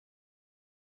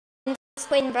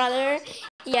twin brother.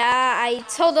 Yeah, I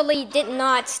totally did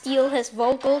not steal his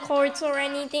vocal cords or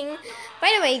anything.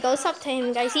 By the way, go sub to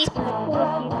him, guys. He's the coolest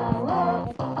YouTuber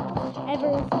I've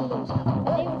ever seen.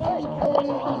 They were gonna be killing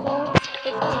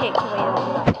people with tick. Wait a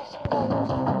minute.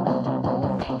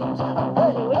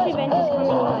 Okay, which event is coming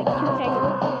in like 2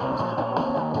 seconds?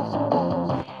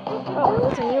 Oh,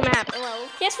 it's a new map. Well,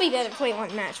 guess we better play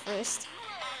one match first.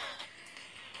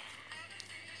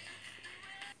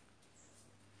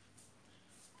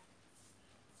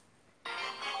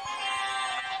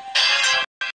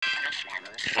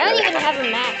 I don't even have a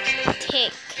map to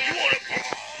tick.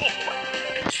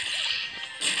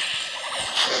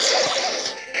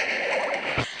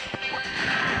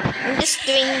 I'm just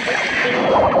doing this thing.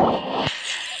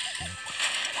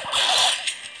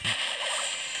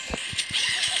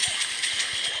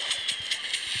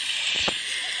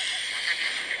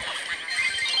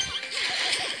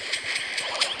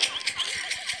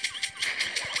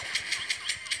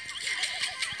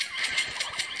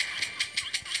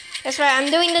 That's right, I'm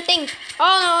doing the thing.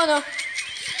 Oh no,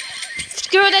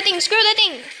 Screw the thing, screw the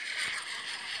thing.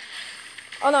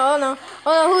 Oh no.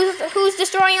 Oh no, who's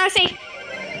destroying our safe?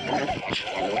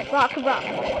 Barack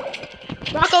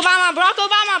Obama,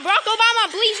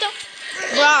 please don't.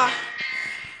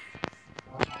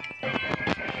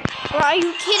 Bro, are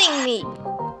you kidding me?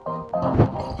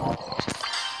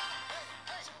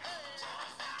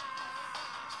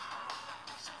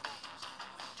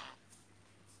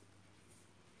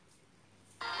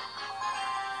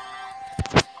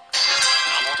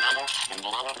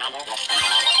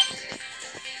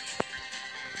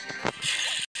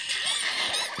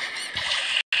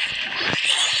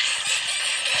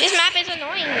 This map is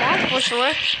annoying, that's for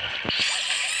sure.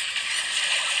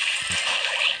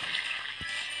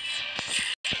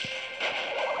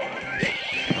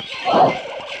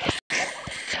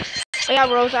 Oh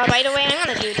yeah, Rosa, by the way, I'm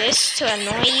gonna do this to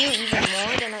annoy you even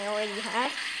more than I already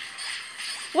have.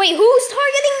 Wait, who's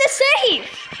targeting the safe?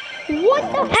 What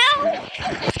the hell?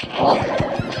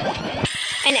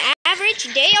 An average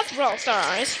day of Brawl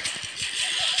Stars.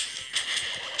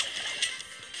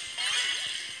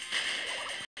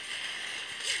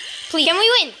 Please, can we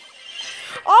win?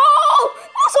 Oh,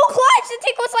 so clutch! The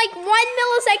tick was like 1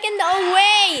 millisecond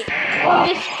away from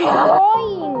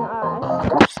destroying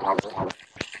us.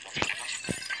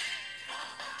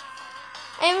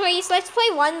 Anyways, let's play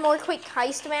one more quick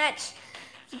heist match.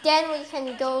 Then we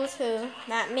can go to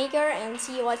Map Maker and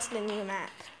see what's the new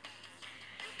map.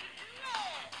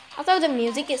 Although the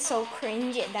music is so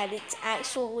cringe that it's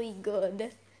actually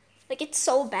good. Like, it's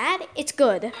so bad, it's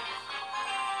good.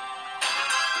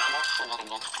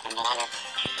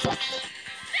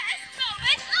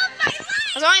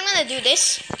 So I'm gonna do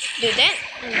this, do that,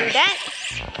 and do that.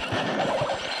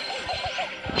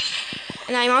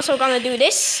 And I'm also gonna do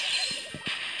this.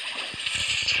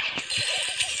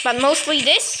 But mostly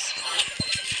this.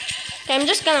 Okay, I'm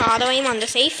just gonna auto aim on the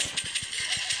safe.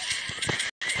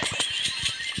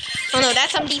 Oh no,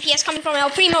 that's some DPS coming from El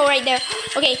Primo right there.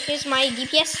 Okay, here's my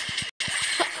DPS.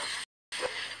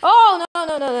 Oh no,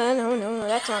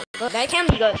 that's not good. That can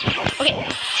be good. Okay.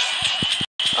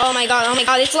 Oh my god,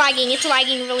 it's lagging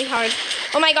really hard.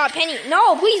 Oh my god, Penny,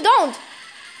 no, please don't.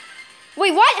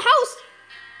 Wait, what?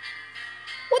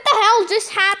 What the hell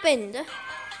just happened?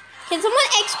 Can someone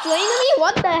explain to me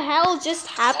what the hell just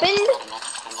happened?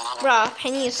 Bruh,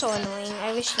 Penny is so annoying.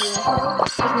 I wish you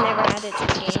was never added to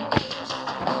the game.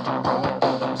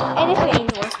 And if it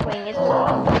ain't worth playing, it's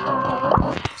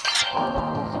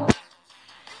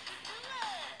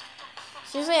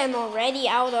seriously, I'm already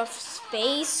out of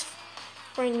space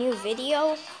for a new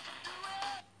video.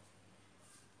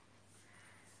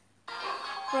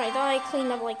 Right, I thought I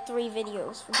cleaned up like 3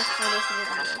 videos just for this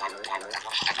video.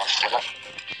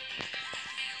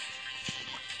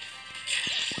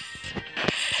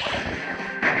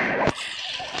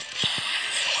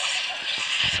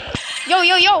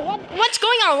 Yo, what's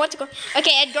going on?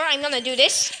 Okay, Edgar, I'm gonna do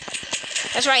this.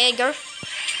 That's right, Edgar.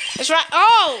 That's right.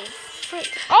 Oh! Frick.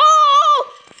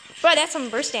 Oh! Bro, that's some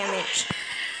burst damage.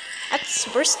 That's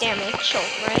burst damage,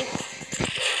 right?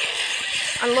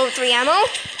 Unload 3 ammo.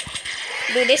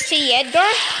 Do this to you,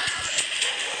 Edgar.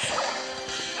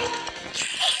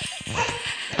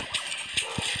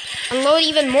 Unload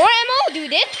even more ammo. Do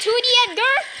this to the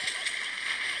Edgar.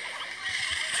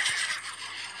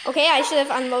 Okay, I should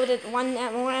have unloaded 1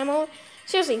 more ammo.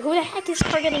 Seriously, who the heck is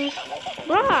targeting?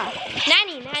 Bruh.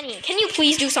 Nanny, can you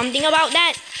please do something about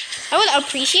that? I would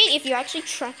appreciate if you actually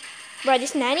try. Bruh,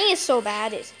 this Nanny is so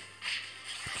bad.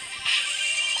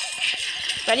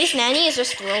 Bruh, this Nanny is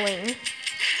just throwing.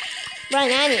 Bruh,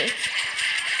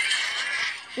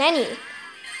 Nanny.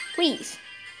 Please.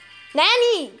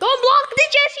 Nanny, go block the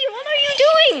Jessie. What are you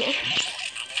doing?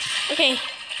 Okay.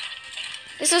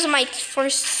 This is my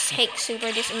first take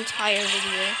super this entire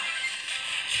video.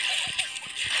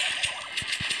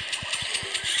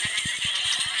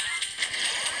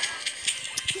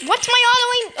 What's my auto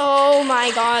aim? Oh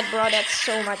my god, bro, that's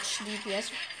so much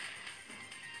DPS.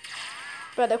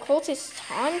 Bro, the Colt is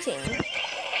taunting.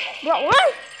 Bro,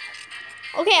 what?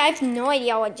 Okay, I have no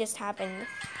idea what just happened.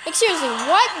 Like, seriously,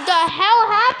 what the hell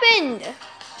happened?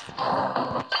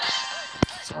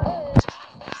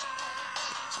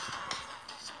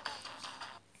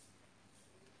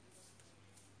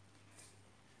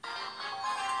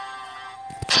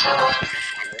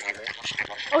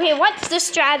 Okay, what's the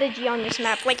strategy on this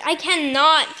map? Like, I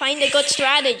cannot find a good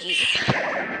strategy.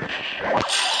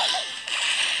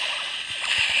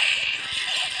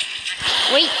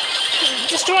 Wait,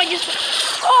 destroy this.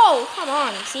 Oh, come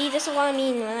on. See, this is what I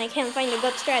mean when I can't find a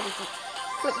good strategy.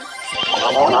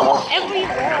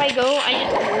 Everywhere I go, I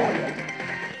just...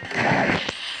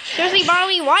 Seriously,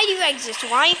 Barley, why do you exist?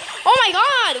 Why? Oh my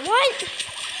god, what?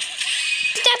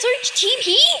 Did that search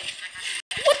TP?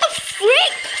 What the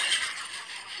frick?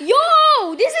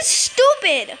 Yo, this is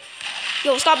stupid.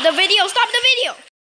 Yo, stop the video, stop the video.